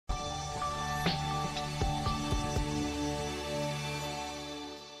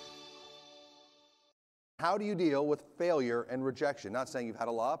How do you deal with failure and rejection? Not saying you've had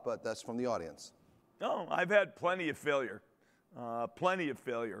a lot, but that's from the audience. No, I've had plenty of failure. Plenty of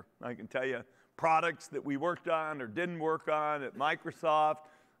failure. I can tell you products that we worked on or didn't work on at Microsoft.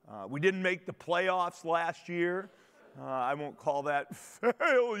 We didn't make the playoffs last year. I won't call that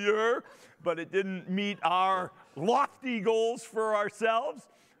failure, but it didn't meet our lofty goals for ourselves.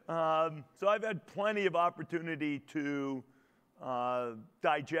 So I've had plenty of opportunity to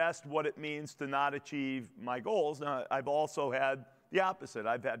digest what it means to not achieve my goals. Now, I've also had the opposite.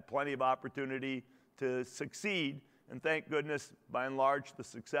 I've had plenty of opportunity to succeed, and thank goodness, by and large, the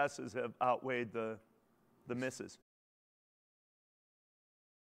successes have outweighed the misses.